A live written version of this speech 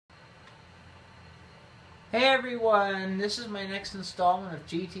Hey everyone, this is my next installment of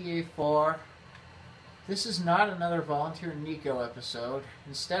GTA 4. This is not another Volunteer Nico episode.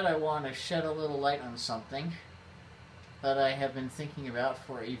 Instead, I want to shed a little light on something that I have been thinking about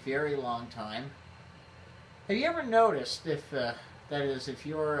for a very long time. Have you ever noticed, if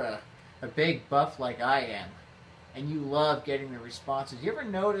you're a big buff like I am, and you love getting the responses, you ever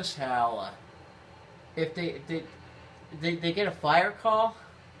notice how if they get a fire call,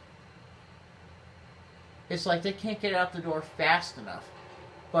 it's like they can't get out the door fast enough.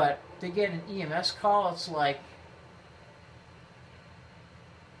 But they get an EMS call, it's like,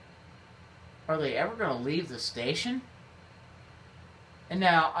 are they ever going to leave the station? And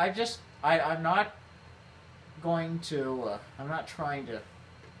now, I'm not going to, I'm not trying to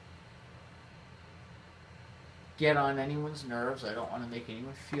get on anyone's nerves. I don't want to make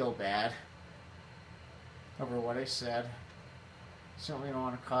anyone feel bad over what I said. Certainly don't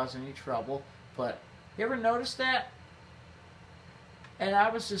want to cause any trouble, but you ever notice that? And I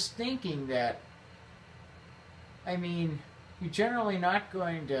was just thinking that, I mean, you're generally not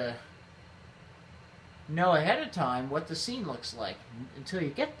going to know ahead of time what the scene looks like until you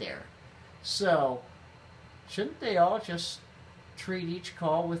get there. So, shouldn't they all just treat each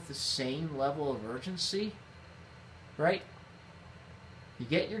call with the same level of urgency? Right? You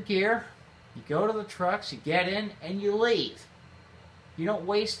get your gear, you go to the trucks, you get in, and you leave. You don't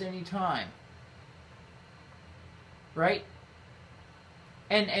waste any time. Right?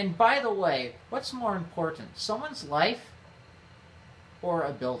 And by the way, what's more important, someone's life or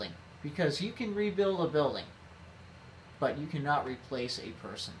a building? Because you can rebuild a building, but you cannot replace a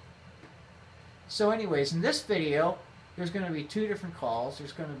person. So anyways, in this video, there's going to be two different calls.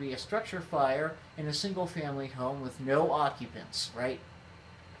 There's going to be a structure fire in a single family home with no occupants, right?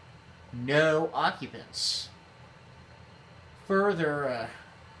 No occupants. Further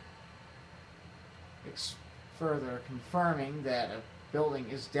confirming that a building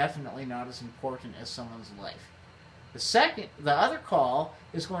is definitely not as important as someone's life. The other call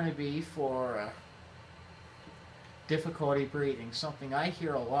is going to be for difficulty breathing, something I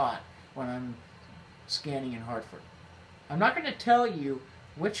hear a lot when I'm scanning in Hartford. I'm not going to tell you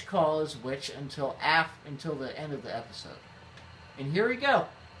which call is which until the end of the episode. And here we go.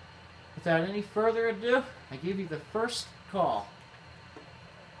 Without any further ado, I give you the first call.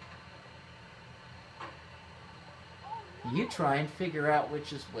 You try and figure out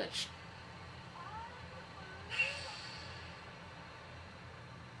which is which.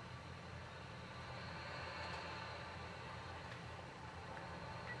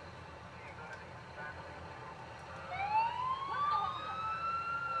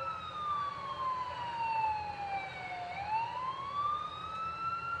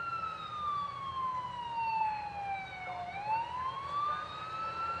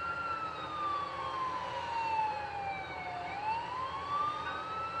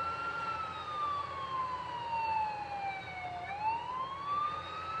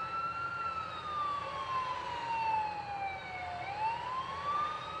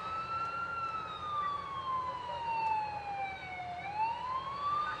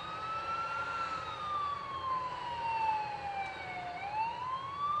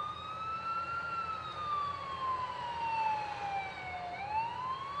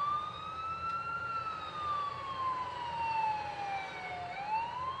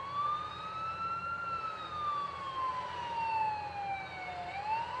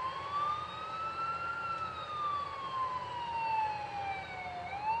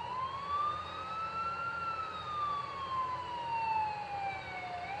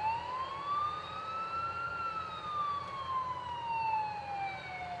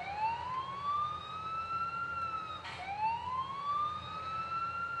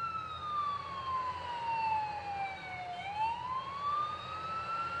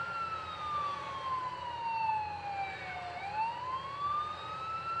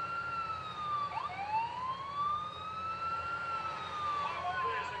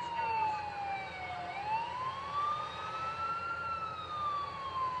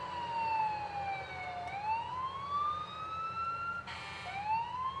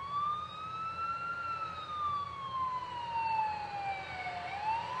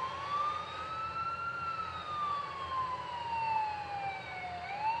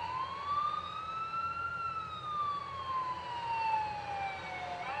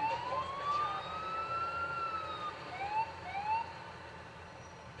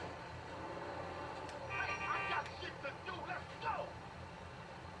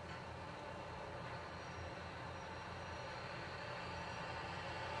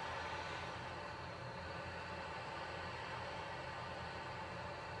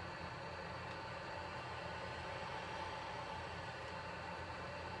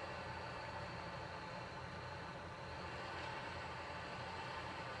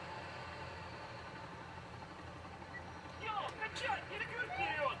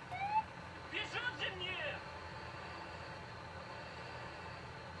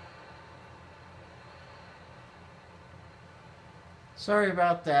 Sorry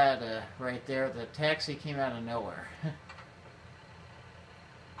about that right there. The taxi came out of nowhere.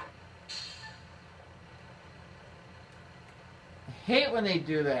 I hate when they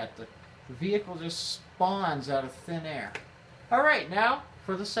do that. The vehicle just spawns out of thin air. Alright, now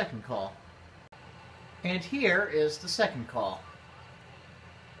for the second call. And here is the second call.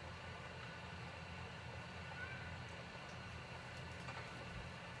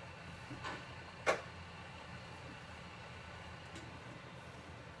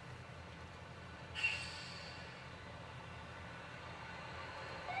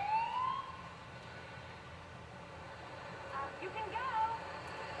 You can go.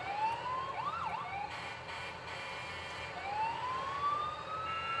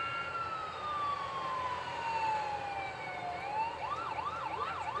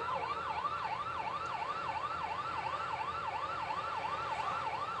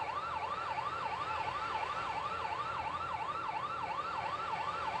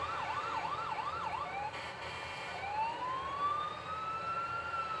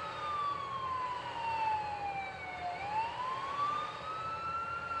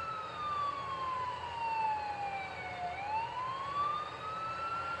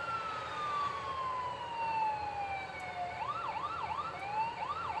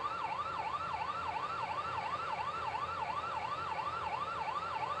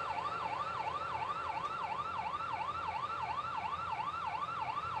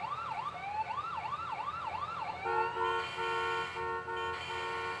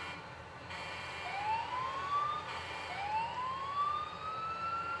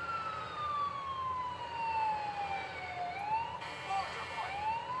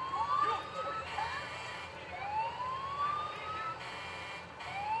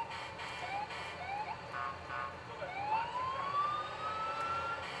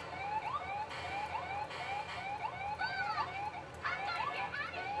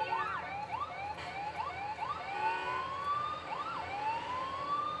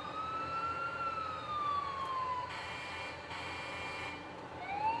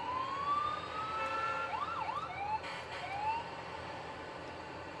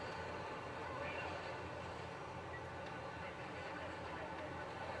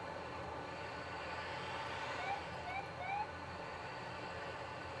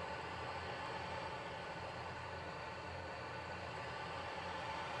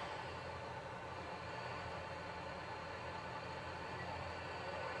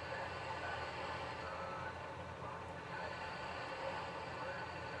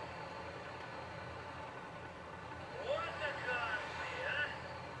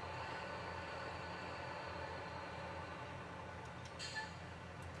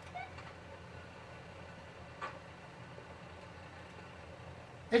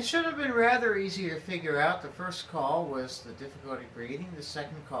 It should have been rather easy to figure out. The first call was the difficulty breathing. The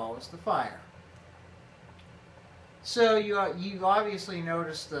second call was the fire. So you obviously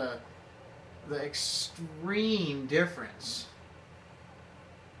noticed the extreme difference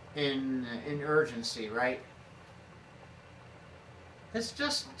in urgency, right? It's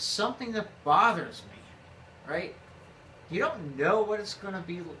just something that bothers me, right? You don't know what it's going to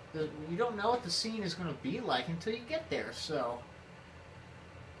be. You don't know what the scene is going to be like until you get there. So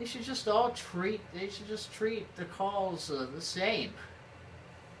they should just treat the calls the same.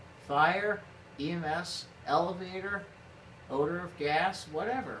 Fire, EMS, elevator, odor of gas,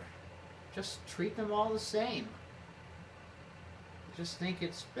 whatever. Just treat them all the same. I just think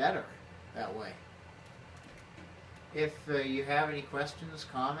it's better that way. If you have any questions,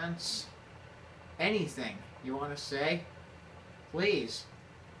 comments, anything you want to say, please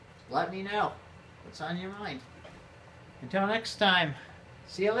let me know what's on your mind. Until next time,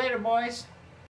 see you later, boys.